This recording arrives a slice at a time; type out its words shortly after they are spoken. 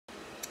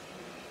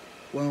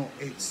Well,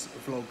 it's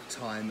vlog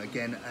time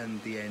again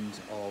and the end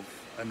of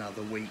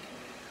another week.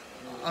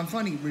 I'm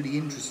finding it really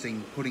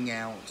interesting putting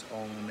out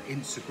on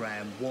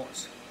Instagram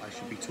what I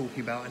should be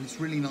talking about, and it's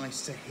really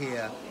nice to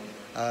hear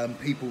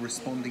people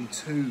responding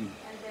to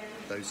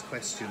those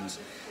questions.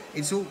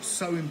 It's all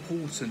so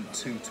important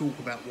to talk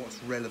about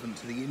what's relevant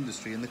to the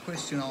industry, and the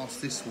question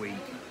asked this week: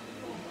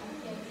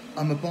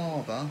 I'm a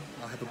barber,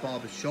 I have a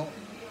barber shop,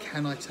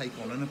 can I take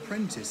on an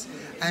apprentice?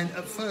 And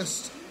at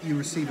first you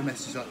receive a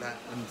message like that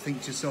and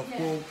think to yourself,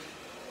 well,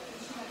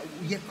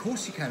 yeah, of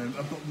course you can,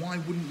 but why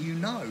wouldn't you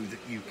know that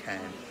you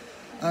can?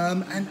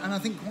 And I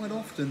think quite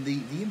often the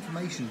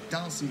information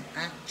doesn't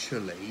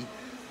actually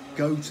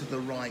go to the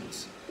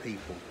right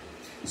people.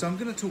 So I'm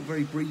going to talk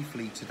very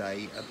briefly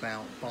today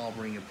about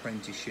barbering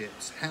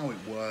apprenticeships, how it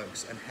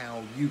works and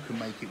how you can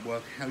make it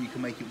work, how you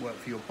can make it work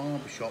for your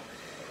barbershop.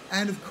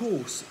 And of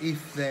course,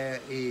 if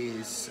there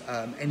is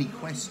any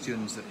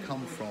questions that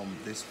come from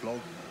this vlog,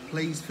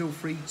 please feel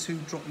free to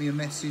drop me a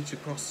message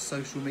across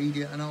social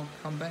media and I'll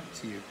come back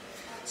to you.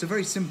 So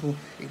very simple,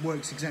 it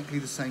works exactly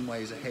the same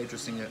way as a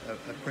hairdressing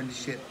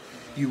apprenticeship.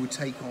 You would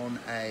take on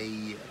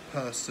a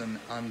person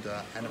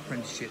under an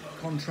apprenticeship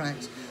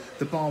contract.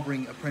 The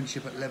barbering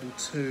apprenticeship at level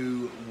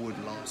 2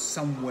 would last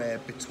somewhere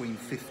between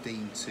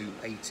 15 to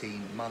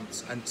 18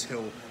 months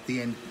until the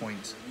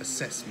endpoint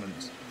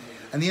assessment.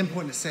 And the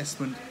endpoint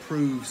assessment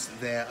proves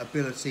their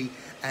ability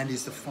and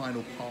is the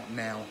final part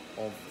now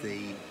of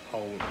the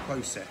whole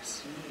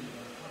process.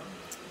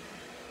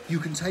 You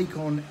can take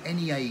on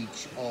any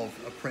age of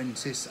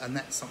apprentice, and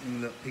that's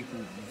something that people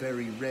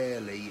very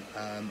rarely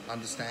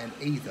understand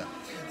either.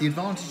 The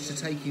advantage to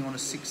taking on a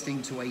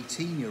 16 to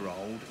 18 year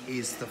old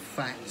is the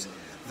fact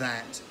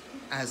that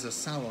as a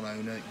salon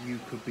owner you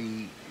could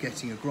be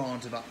getting a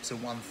grant of up to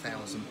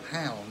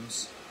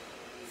 £1,000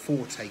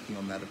 for taking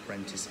on that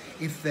apprentice.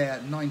 If they're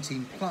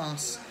 19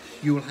 plus,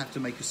 you will have to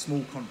make a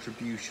small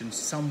contribution,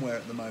 somewhere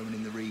at the moment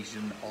in the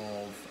region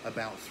of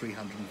about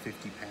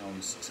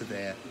 £350 to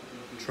their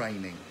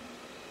training.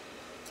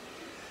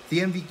 The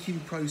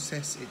MVQ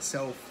process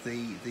itself,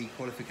 the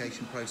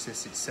qualification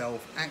process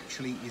itself,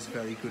 actually is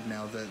very good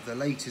now. The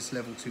latest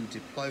level 2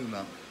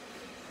 diploma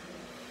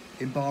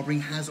in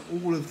barbering has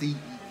all of the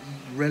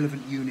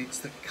relevant units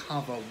that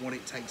cover what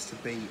it takes to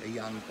be a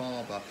young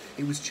barber.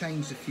 It was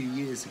changed a few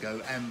years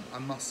ago, and I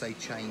must say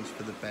changed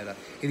for the better.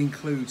 It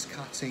includes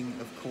cutting,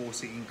 of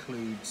course, it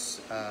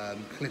includes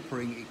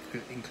clippering,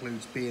 it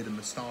includes beard and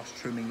moustache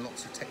trimming,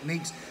 lots of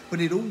techniques,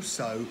 but it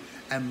also,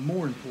 and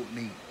more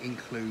importantly,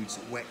 includes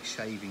wet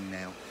shaving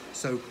now.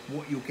 So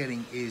what you're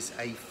getting is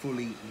a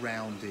fully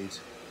rounded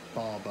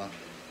barber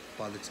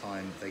by the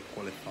time they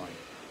qualify.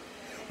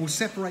 We'll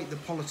separate the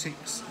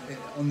politics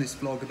on this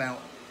vlog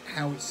about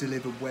how it's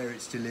delivered, where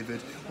it's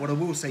delivered. What I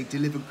will say,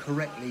 delivered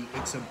correctly,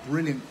 it's a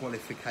brilliant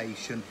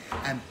qualification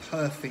and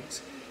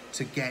perfect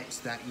to get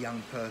that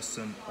young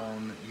person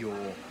on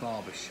your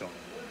barbershop.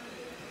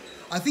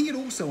 I think it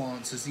also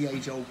answers the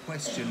age-old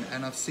question,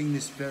 and I've seen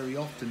this very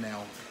often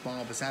now,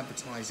 barbers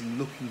advertising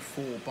looking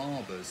for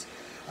barbers.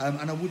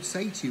 And I would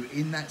say to you,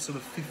 in that sort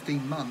of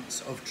 15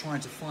 months of trying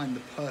to find the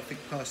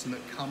perfect person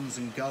that comes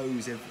and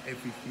goes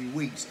every few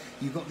weeks,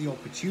 you've got the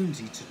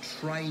opportunity to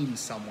train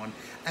someone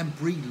and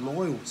breed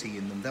loyalty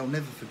in them. They'll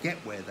never forget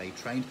where they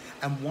trained,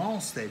 and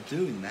whilst they're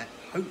doing that,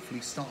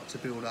 hopefully start to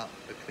build up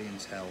a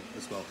clientele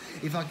as well.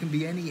 If I can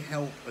be any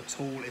help at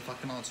all, if I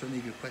can answer any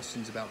of your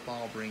questions about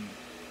barbering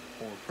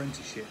or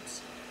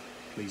apprenticeships,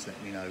 please let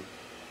me know.